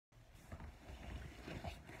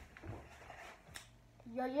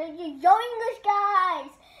Yo English guys!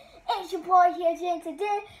 It's your boy here Jay.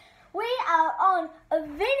 Today we are on a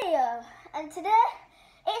video and today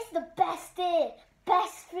it's the best day,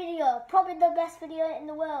 best video, probably the best video in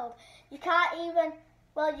the world. You can't even,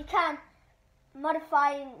 well you can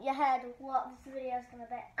modify in your head what this video is going to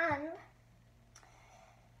be, and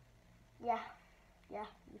yeah,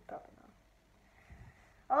 you probably know.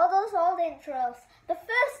 All those old intros. The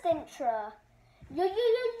first intro, yo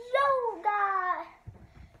guys.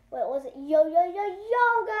 What was it? Yo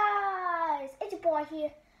guys. It's your boy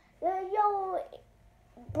here. Yo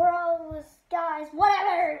bros, guys,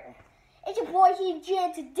 whatever. It's your boy here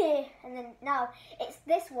Jay today. And then now it's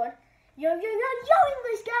this one. Yo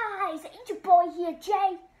English guys. It's your boy here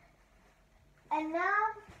Jay. And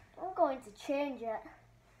now I'm going to change it.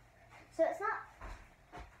 So it's not.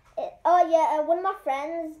 One of my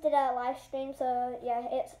friends did a live stream, so yeah,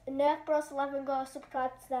 it's Nerf Bros 11. Go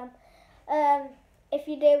subscribe to them. If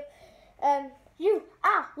you do, you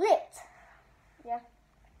are lit. Yeah,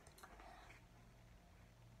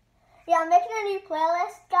 I'm making a new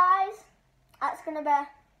playlist, guys. That's gonna be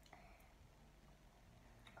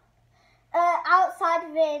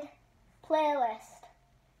outside vid playlist.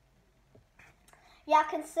 Yeah, I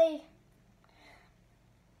can see.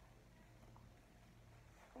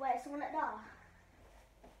 Wait, someone at the door.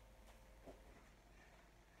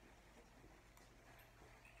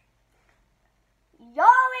 Yo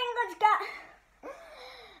English guy.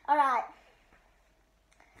 Alright.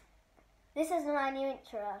 This is my new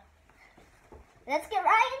intro. Let's get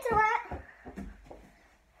right into it.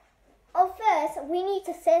 Oh, first we need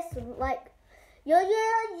to say something like yo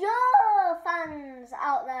fans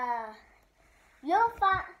out there.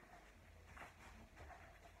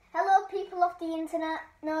 Hello people of the internet.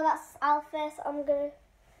 No, that's Alpha, so I'm gonna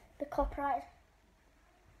be copyrighted.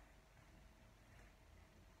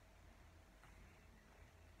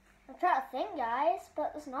 I'm trying to think, guys,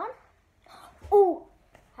 but there's none. Oh,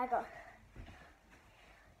 I got.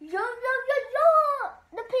 Yo,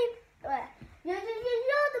 the people. Yo,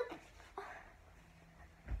 the.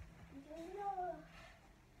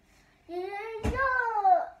 Yo.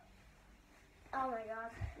 Oh my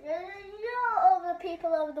God. Yo, the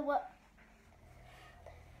people over the world.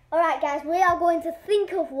 Alright guys, we are going to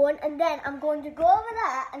think of one and then I'm going to go over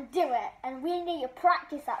there and do it. And we need to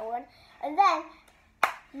practice that one. And then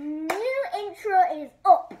new intro is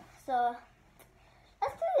up. So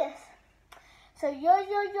let's do this. So yo.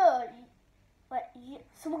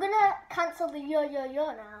 So we're gonna cancel the yo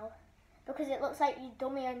now. Because it looks like you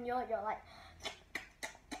dummy and yo like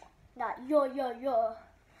that yo.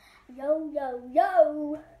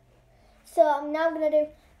 Yo. So I'm now gonna do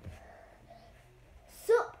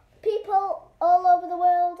sup people all over the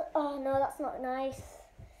world. Oh no, that's not nice.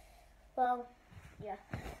 Well, yeah.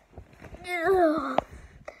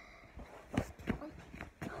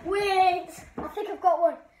 Wait, I think I've got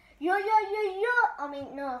one. Yo. I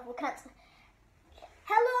mean, no, we can't.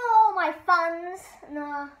 Hello, my fans.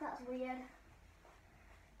 No, that's weird.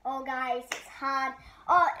 Oh, guys, it's hard.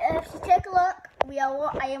 Oh, if you take a look,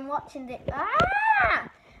 I am watching the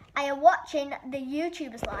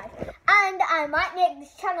YouTubers live, and I might make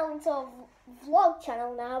this channel into a vlog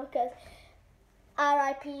channel now because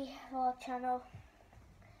RIP vlog channel.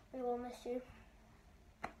 We will miss you.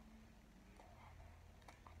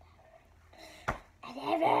 I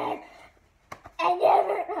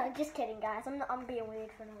never. No, just kidding, guys. I'm being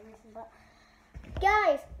weird for no reason, but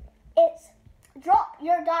guys, it's drop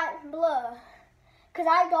your diet below, cause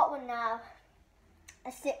I got one now,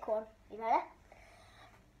 a sick one. You ready?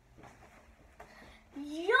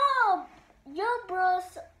 Yo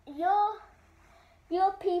bros, yo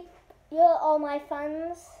people, yo all my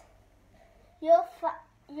fans, yo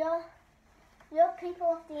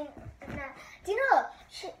people of the internet. Do you know?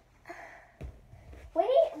 We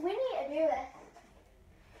need to do this.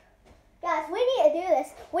 Guys, we need to do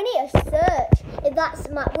this. We need to search if that's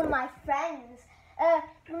one of my friends.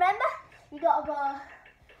 Remember, you gotta go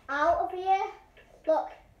out of here. Look,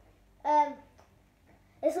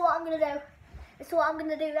 this is what I'm gonna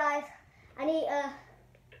do. Guys. I need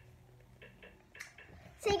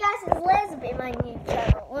see, guys, it's Laserbit, my new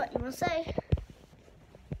channel. What you wanna say?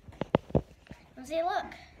 Wanna see?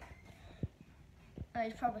 Look. Oh,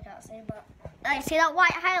 you probably can't see, but you see that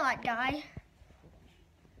white highlight guy?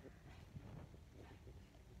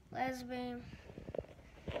 Lesbian.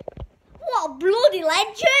 What a bloody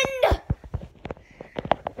legend!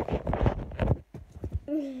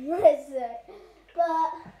 What is it?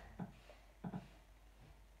 But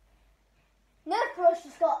Nerf Bros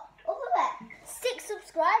just got up there 6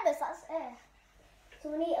 subscribers. That's it. So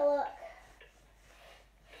we need to look.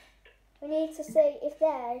 We need to see if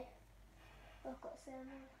they. I've got to say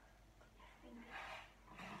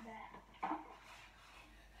there.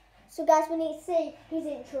 So guys, we need to see his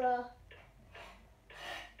intro.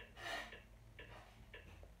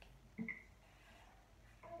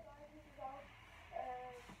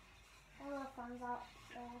 Hello, fans out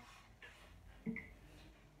there.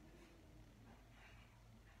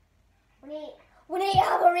 We need to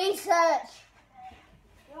have a research.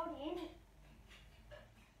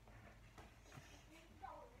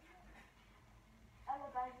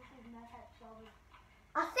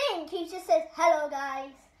 I think he just says hello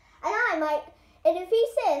guys, and I might, and if he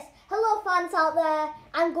says hello fans out there,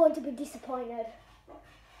 I'm going to be disappointed.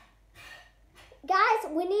 Guys,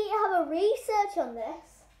 we need to have a research on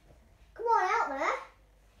this. Come on out there.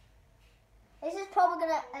 This is probably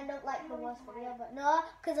going to end up like the worst video, but no,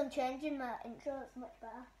 because I'm changing my intro, it's much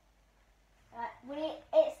better. Right, we need,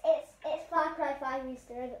 it's Far Cry 5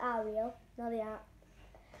 Easter eggs are real. No, they aren't.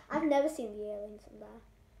 I've never seen the aliens from there.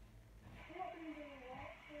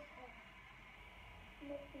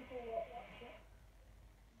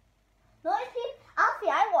 No,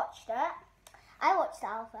 Alfie, I watched it. I watched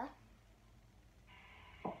Alpha.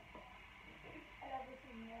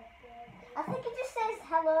 I think it just says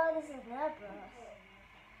hello, this is Nerbrus.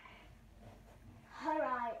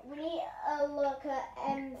 Alright, we need a look at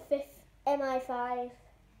MI5.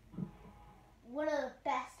 One of the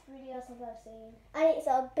best videos I've ever seen. And it's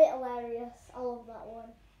a bit hilarious. I love that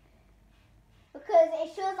one. Because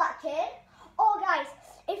it shows that kid. Oh guys,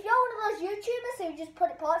 if you're one of those YouTubers who just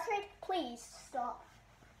put it portrait, please stop.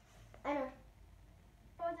 I know.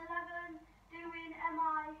 I was 11 doing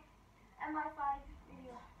MI5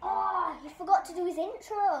 video. Oh, you forgot to do his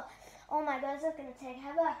intro. Oh my god, this is going to take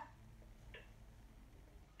ever.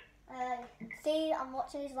 See, I'm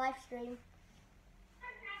watching his live stream.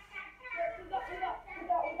 We got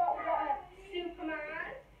Superman.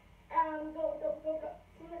 I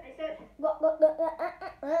searched.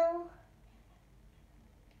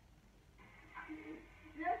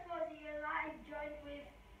 Nurse live joined with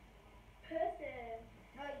person.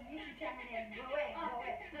 No, you should check my name. Go away.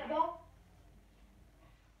 No.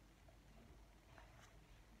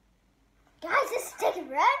 Guys, this is taking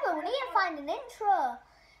forever. We need to find an intro.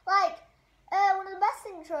 Like, one of the best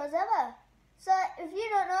intros ever. So, if you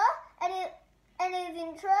don't know any of the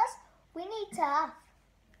intros, we need to have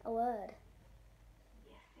a word.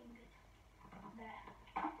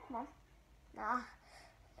 Come on. Nah.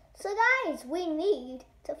 So, guys, we need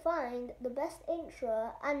to find the best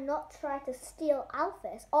intro and not try to steal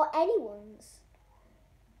Alpha's or anyone's.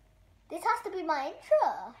 This has to be my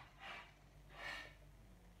intro.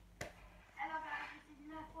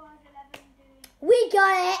 We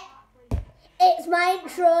got it! It's my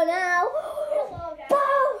intro now!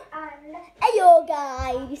 Boom! And hey yo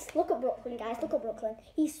guys! Look at Brooklyn, guys, look at Brooklyn.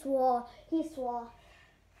 He swore. Hello guys,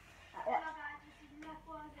 this is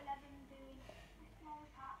Netflix 11 doing small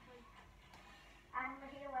part 3. And we're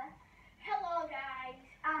here with hello guys.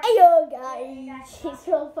 Hey yo guys! It's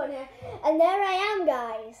so funny. And there I am,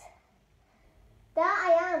 guys. There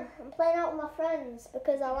I am. I'm playing out with my friends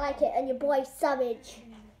because I like it, and your boy's savage.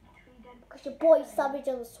 Because your boy's savage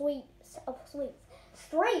on the streets.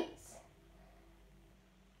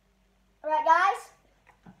 Alright guys,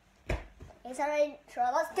 here's our intro,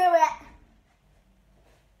 let's do it.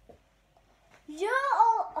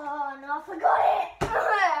 Oh no, I forgot it.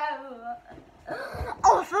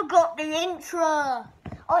 Oh, I forgot the intro.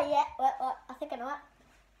 Oh yeah, wait, I think I know it.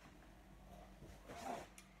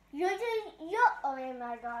 Oh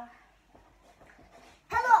my god.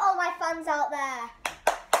 Hello all my fans out there.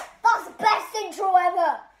 That's the best intro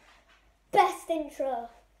ever. Best intro.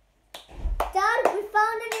 Dad, we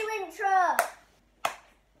found a new intro.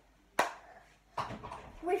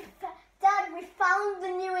 Dad, we found the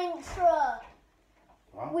new intro.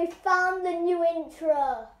 What? We found the new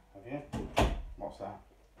intro. Have you? What's that?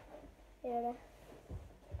 Yeah.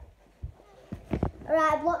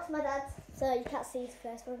 Alright, I blocked my dad's, so you can't see his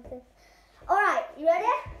face or anything. Alright, you ready?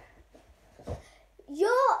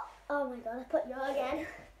 Oh my god, I put yo again.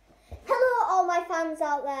 Hello all my fans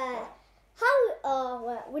out there.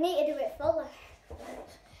 We need to do it fully.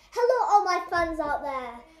 Hello all my fans out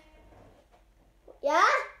there. Yeah?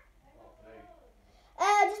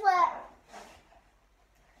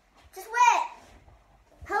 Just wait.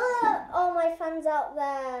 Hello all my fans out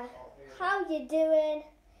there. How you doing?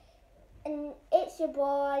 And it's your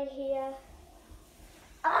boy here.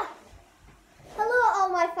 Hello all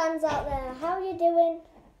my fans out there. How you doing?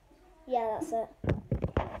 Yeah, that's it.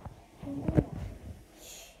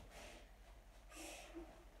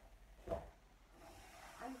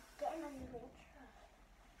 I'm getting a new intro.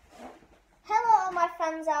 my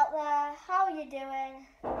fans out there. How are you doing?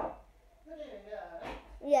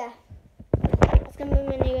 Yeah. That's going to be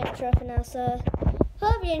my new intro for now, so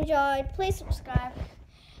hope you enjoyed. Please subscribe.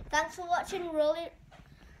 Thanks for watching. Roll.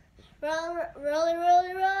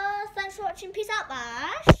 Thanks for watching. Peace out,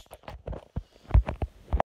 Bash.